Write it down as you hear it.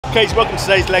Okay, so welcome to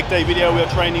today's leg day video. We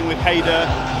are training with Haider,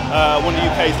 one of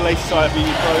the UK's latest IFBB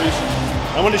pros.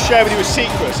 I want to share with you a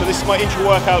secret. So this is my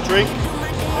intra-workout drink.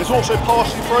 It's also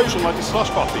partially frozen like a slush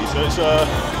puppy, so it's a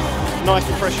nice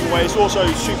refreshing way. It's also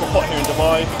super hot here in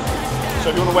Dubai. So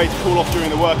if you want a way to cool off during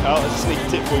the workout, there's a sneaky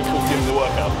tip for you before beginning the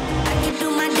workout.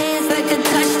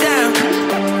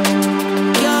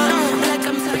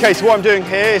 Okay, so what I'm doing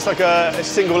here is like a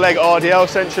single leg RDL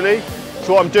essentially.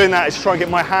 So what I'm doing that is trying to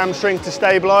get my hamstring to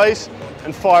stabilise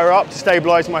and fire up to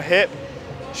stabilise my hip.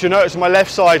 So you'll notice on my left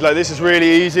side, like this is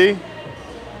really easy.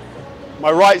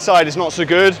 My right side is not so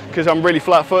good because I'm really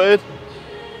flat-footed.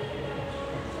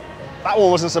 That one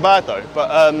wasn't so bad though,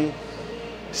 but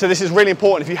so this is really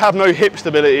important. If you have no hip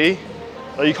stability,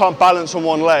 or you can't balance on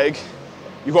one leg,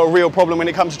 you've got a real problem when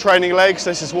it comes to training legs.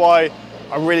 This is why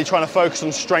I'm really trying to focus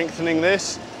on strengthening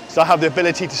this, so I have the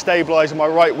ability to stabilise on my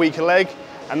right weaker leg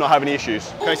and not have any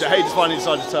issues. Okay, so Haider's finally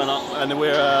decided to turn up, and then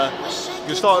we're going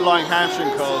to start lying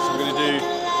hamstring curls. So we're going to do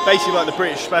basically like the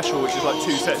British special, which is like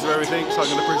 2 sets of everything. So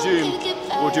I'm going to presume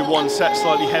we'll do 1 set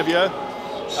slightly heavier.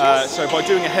 So by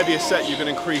doing a heavier set, you're going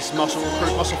to increase muscle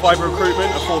fibre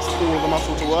recruitment and force all of the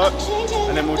muscle to work.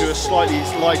 And then we'll do a slightly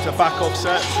lighter back off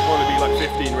set, which will probably be like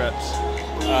 15 reps.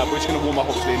 We're just going to warm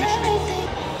up obviously initially.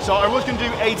 So I was going to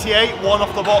do 88, 1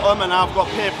 off the bottom, and now I've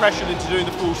got peer pressured into doing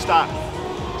the full stack.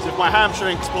 So if my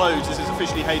hamstring explodes, this is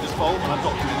officially Haider's fault, and I've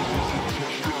documented this.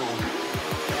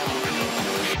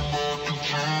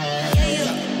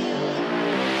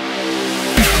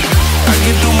 I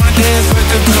can do my dance like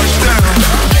a touchdown.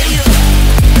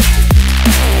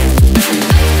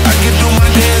 I can do my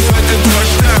dance like a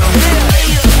touchdown.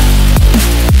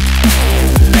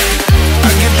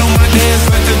 I can do my dance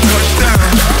like a touchdown.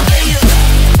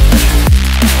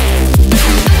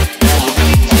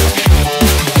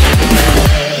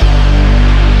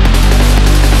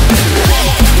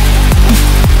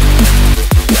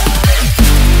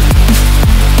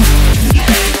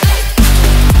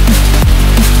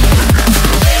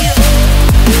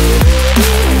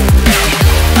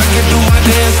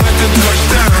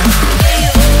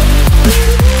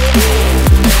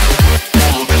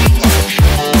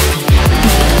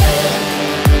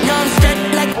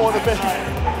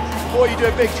 Before you do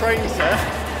a big training set,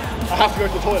 I have to go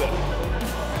to the toilet.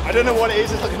 I don't know what it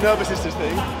is, it's like a nervous system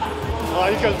thing. I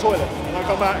need to go to the toilet, and I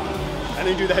come back, and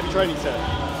then do the heavy training set.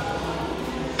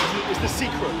 It's the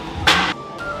secret.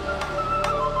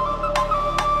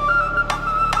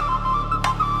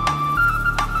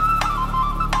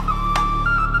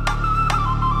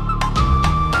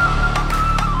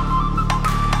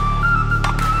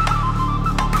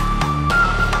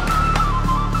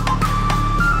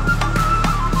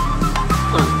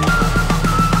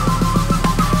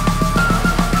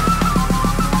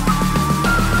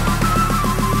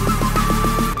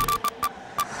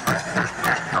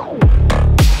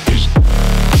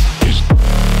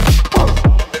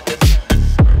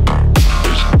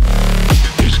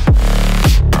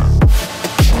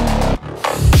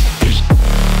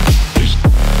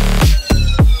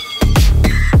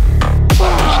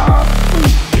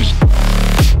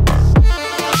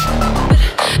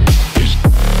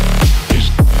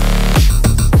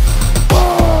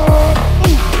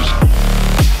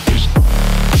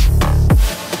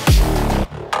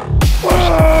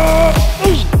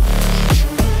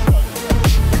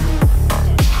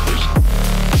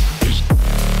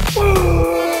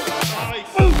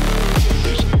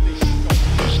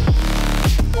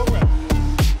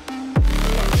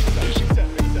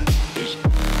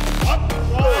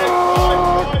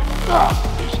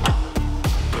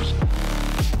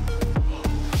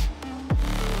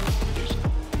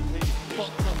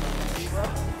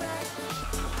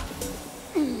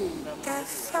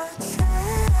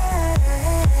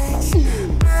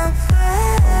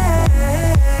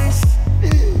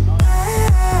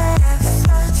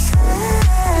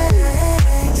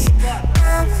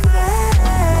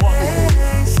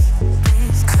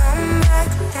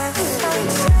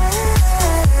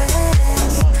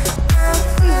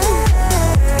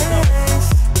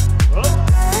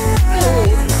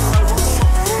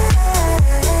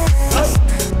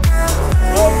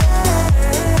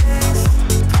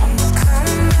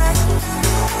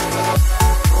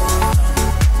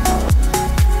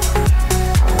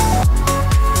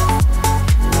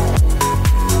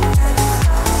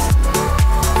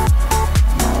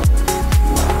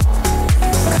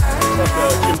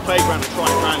 Playground and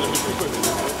trying random equipment.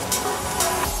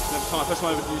 Next time I press my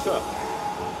over to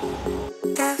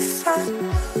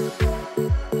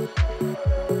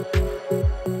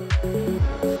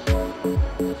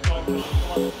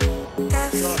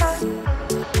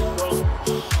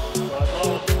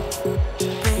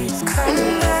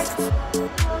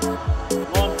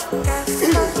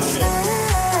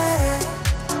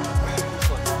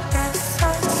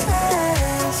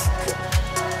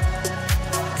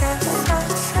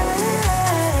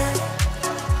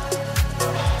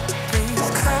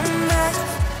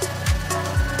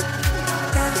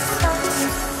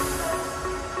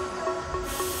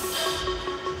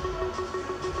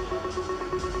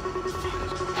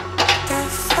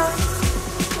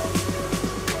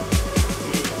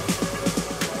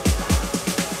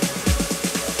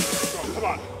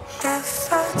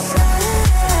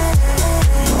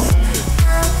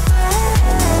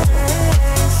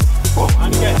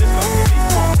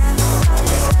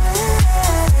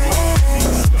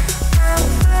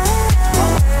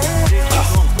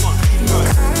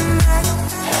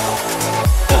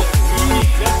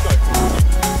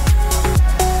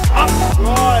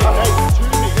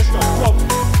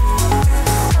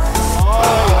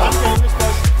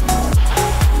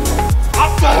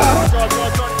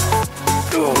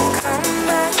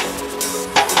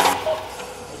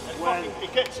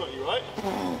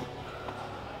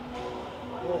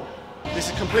This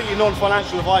is completely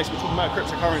non-financial advice. We're talking about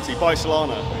cryptocurrency. Buy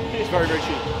Solana. It's very, very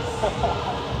cheap.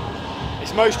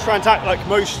 It's most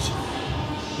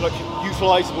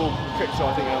utilizable crypto,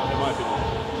 I think, in my opinion.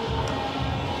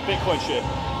 Bitcoin shit.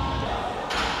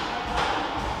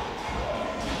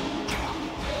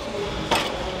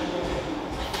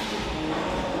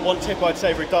 One tip I'd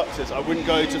say for adductors, I wouldn't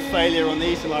go to failure on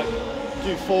these and like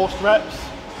do forced reps.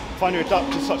 Find your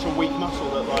adductor's such a weak muscle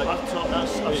that like I've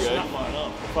snapped mine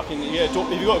up. Fucking yeah, if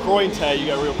you've got a groin tear, you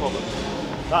get a real problem.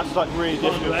 That's like really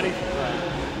difficult. You can't do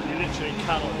anything. You literally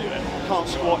cannot do it. You can't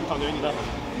squat, you can't do anything.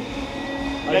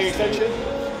 Leg extension?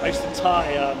 I used to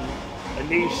tie a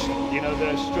niche, you know,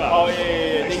 the strap. Oh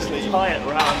yeah. I used to tie it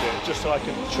around it just so I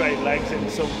could train legs in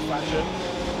some fashion.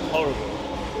 Horrible.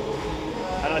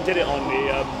 And I did it on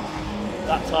the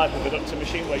that type of adductor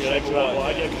machine where your legs are out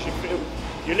wide, because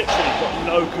you literally got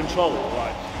no control.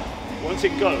 Like once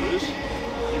it goes,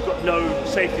 you've got no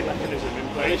safety mechanism in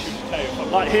place.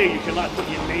 Like here, you can like put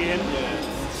your knee in. Yeah.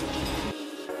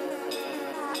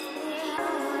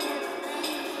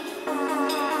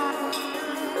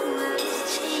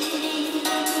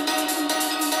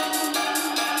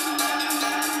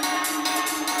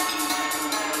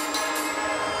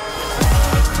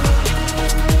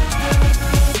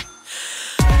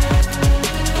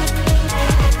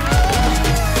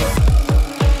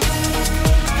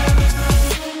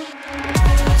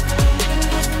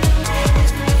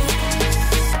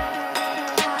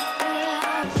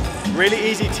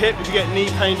 Really easy tip if you get knee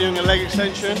pain doing a leg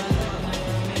extension.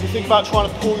 If you think about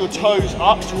trying to pull your toes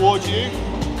up towards you,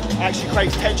 it actually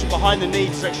creates tension behind the knee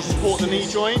to actually support the knee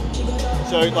joint.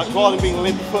 So like rather than being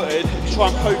limp-footed, if you try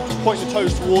and point the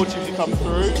toes towards you as you come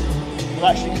through, it'll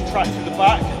actually contract through the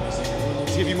back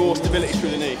to give you more stability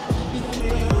through the knee.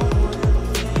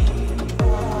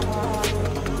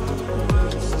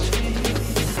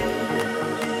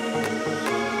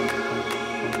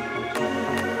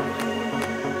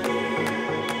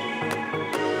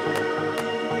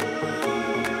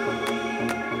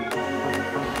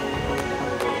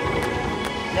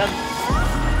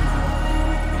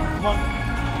 Come on.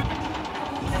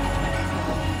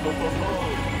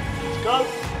 Let's go.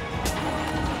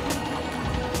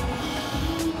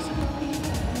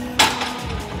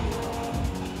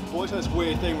 Always has this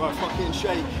weird thing where I fucking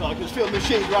shake, like I can just feel the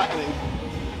machine rattling.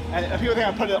 And people think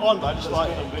I put it on, but I just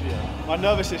like, my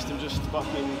nervous system just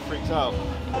fucking freaks out.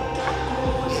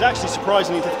 This is actually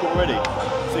surprisingly difficult already.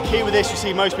 So the key with this, you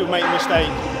see most people make the mistake,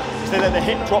 is they let the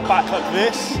hip drop back like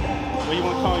this, where you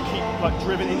want to kind of keep like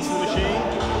driven into the machine,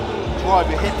 drive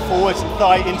your hip forwards and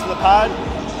thigh into the pad,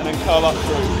 and then curl up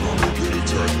through.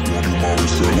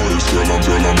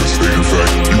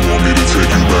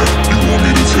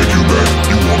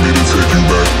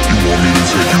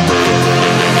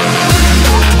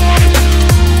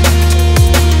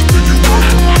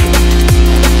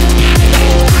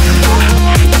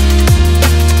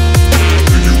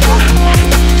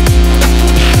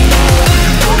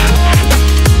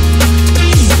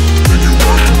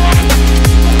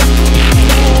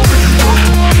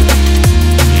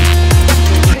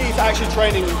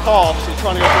 Training calves is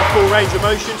trying to go for a full range of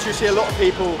motion, so you see a lot of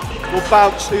people will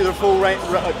bounce through the full rep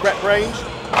range.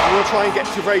 You want to try and get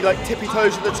to very like tippy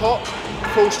toes at the top,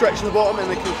 full stretch at the bottom, and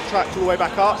they can contract all the way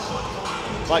back up.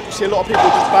 Like you see a lot of people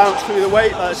just bounce through the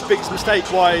weight. That's the biggest mistake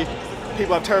why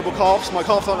people have terrible calves. My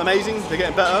calves aren't amazing, they're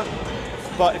getting better.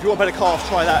 But if you want better calves,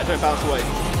 try that, don't bounce away.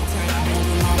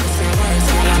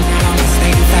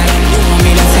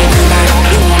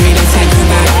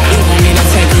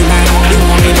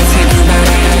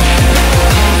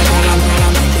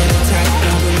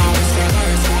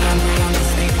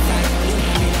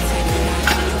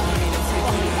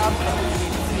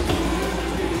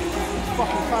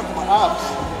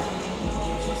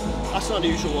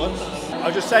 I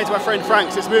was just saying to my friend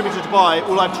Frank, since moving to Dubai,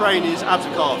 all I've trained is abs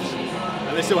and calves,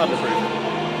 and they still haven't improved.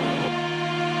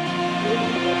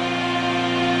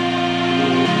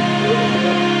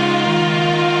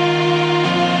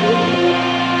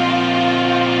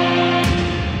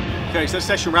 Okay, so the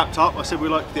session wrapped up. I said we're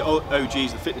like the OGs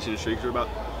of the fitness industry because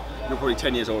you're probably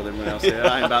 10 years older than everyone else here.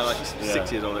 I'm about like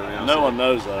 6 years older than everyone else. No one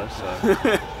knows though, so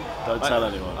don't tell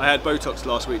anyone. I had Botox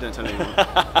last week, don't tell anyone.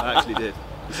 I actually did.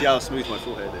 You see how smooth my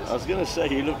forehead is? I was going to say,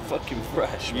 you look fucking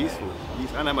fresh. Youthful.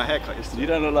 And I had my haircut yesterday. You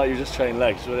don't look like you just trained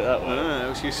legs, put it that way.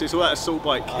 No, it's all that assault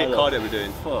bike hit cardio we're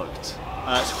doing. Fucked.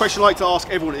 It's a question I like to ask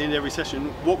everyone at the end of every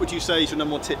session. What would you say is your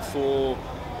number one tip for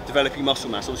developing muscle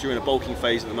mass? Obviously you're in a bulking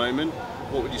phase at the moment.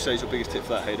 What would you say is your biggest tip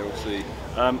for that, Haider?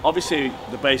 Obviously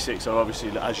the basics are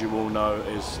obviously, as you all know,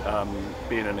 is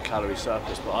being in a calorie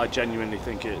surplus, but I genuinely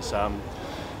think it's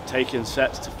taking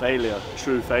sets to failure,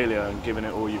 true failure, and giving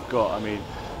it all you've got. I mean,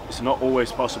 it's not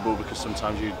always possible because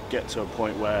sometimes you get to a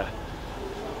point where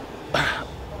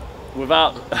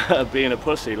without being a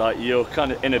pussy, like your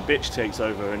kind of inner bitch takes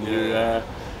over, and you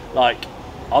like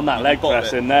on that leg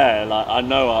press in there, like I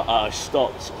know I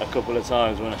stopped a couple of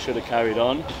times when I should have carried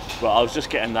on, but I was just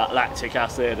getting that lactic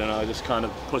acid and I just kind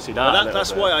of pussied out.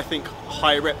 That's why I think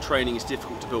high rep training is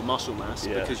difficult to build muscle mass,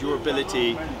 because your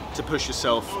ability to push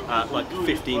yourself at like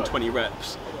 15, 20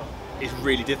 reps is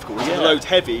really difficult. If the load's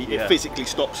heavy, it physically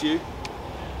stops you.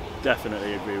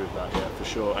 Definitely agree with that, yeah, for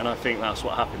sure. And I think that's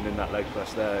what happened in that leg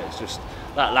press there. It's just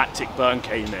that lactic burn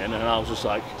came in and I was just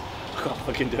like, I can't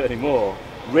fucking do it anymore.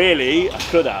 Really, I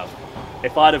could have.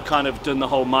 If I'd have kind of done the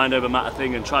whole mind over matter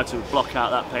thing and tried to block out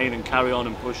that pain and carry on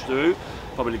and push through,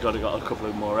 probably got a couple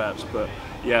of more reps. But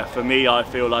yeah, for me, I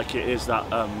feel like it is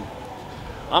that,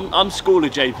 I'm school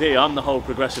of JP, I'm the whole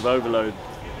progressive overload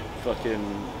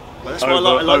fucking that's why I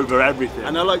like over everything.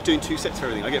 And I like doing 2 sets of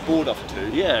everything. I get bored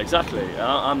after 2. Yeah, exactly.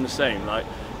 I'm the same. Like,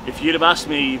 if you'd have asked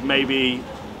me maybe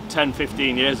 10,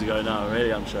 15 years ago now,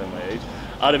 really, I'm showing my age,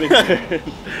 I'd have been doing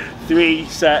 3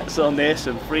 sets on this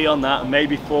and 3 on that and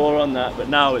maybe 4 on that, but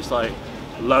now it's like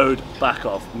load, back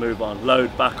off, move on,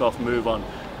 load, back off, move on.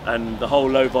 And the whole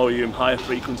low volume, higher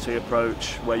frequency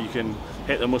approach where you can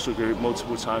hit the muscle group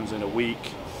multiple times in a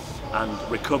week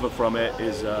and recover from it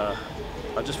is,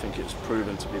 I just think it's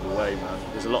proven to be the way, man.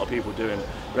 There's a lot of people doing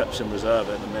reps in reserve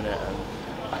at the minute and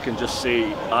I can just see,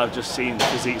 I've just seen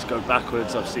physiques go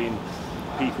backwards, I've seen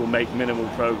people make minimal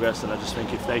progress, and I just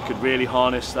think if they could really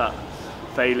harness that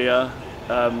failure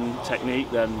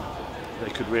technique, then they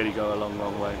could really go a long,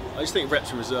 long way. I just think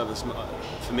reps in reserve,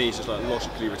 for me, is just like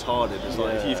logically retarded. It's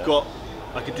like if you've got,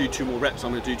 I could do 2 more reps,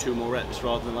 I'm going to do 2 more reps,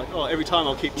 rather than like, oh, every time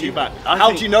I'll keep 2 back.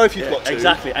 How do you know if you've got 2?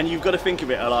 Exactly, and you've got to think of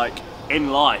it like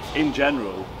in life, in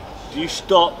general. Do you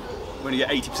stop when you get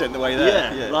 80% of the way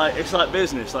there? Yeah, like it's like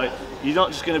business. Like you're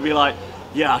not just going to be like,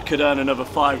 yeah, I could earn another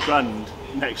 5 grand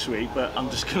next week, but I'm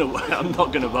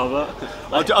not gonna bother.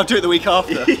 Like, I'll do it the week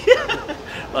after.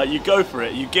 Like you go for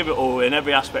it, you give it all in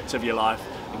every aspect of your life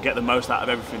and get the most out of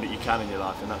everything that you can in your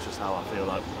life, and that's just how I feel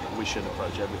like we should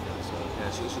approach everything. So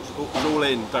yeah, so it's all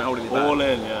in, don't hold anything back. All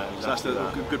in, yeah. Exactly. So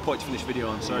that's the good point to finish the video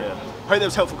on. So hope that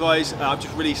was helpful, guys. I've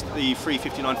just released the free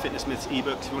 59 Fitness Myths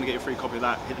ebook. If you want to get a free copy of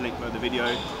that, hit the link below the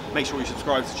video. Make sure you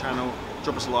subscribe to the channel,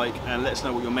 drop us a like, and let us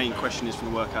know what your main question is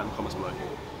from the workout in the comments below.